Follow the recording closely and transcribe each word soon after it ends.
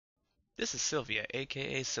This is Sylvia,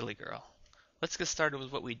 aka Silly Girl. Let's get started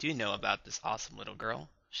with what we do know about this awesome little girl.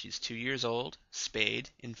 She's 2 years old, spayed,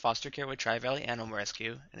 in foster care with Tri-Valley Animal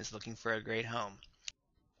Rescue, and is looking for a great home.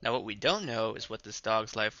 Now what we don't know is what this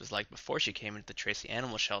dog's life was like before she came into the Tracy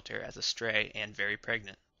Animal Shelter as a stray and very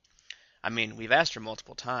pregnant. I mean, we've asked her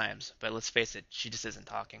multiple times, but let's face it, she just isn't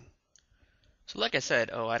talking. So like I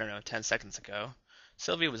said, I don't know, 10 seconds ago,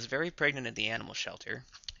 Sylvia was very pregnant at the animal shelter,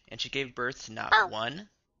 and she gave birth to not Bow, one,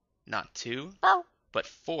 not two, bow, but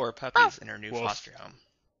four bow. puppies in her new Woof. foster home.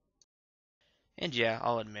 And yeah,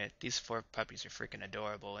 I'll admit, these four puppies are freaking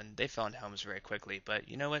adorable, and they found homes very quickly, but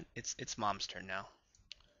you know what? It's mom's turn now.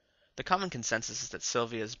 The common consensus is that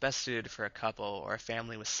Sylvia is best suited for a couple or a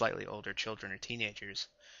family with slightly older children or teenagers.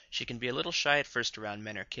 She can be a little shy at first around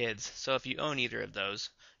men or kids, so if you own either of those,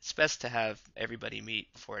 it's best to have everybody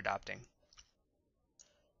meet before adopting.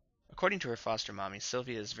 According to her foster mommy,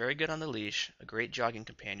 Sylvia is very good on the leash, a great jogging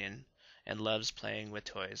companion, and loves playing with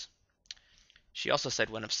toys. She also said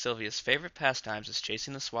one of Sylvia's favorite pastimes is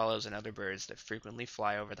chasing the swallows and other birds that frequently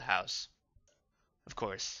fly over the house. Of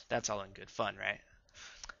course, that's all in good fun, right?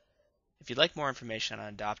 If you'd like more information on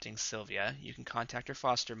adopting Sylvia, you can contact her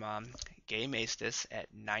foster mom, Gay Maestas, at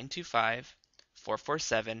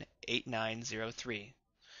 925-447-8903.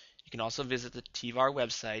 You can also visit the TVAR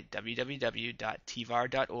website,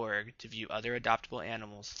 www.tvar.org, to view other adoptable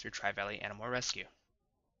animals through Tri-Valley Animal Rescue.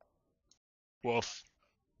 Woof.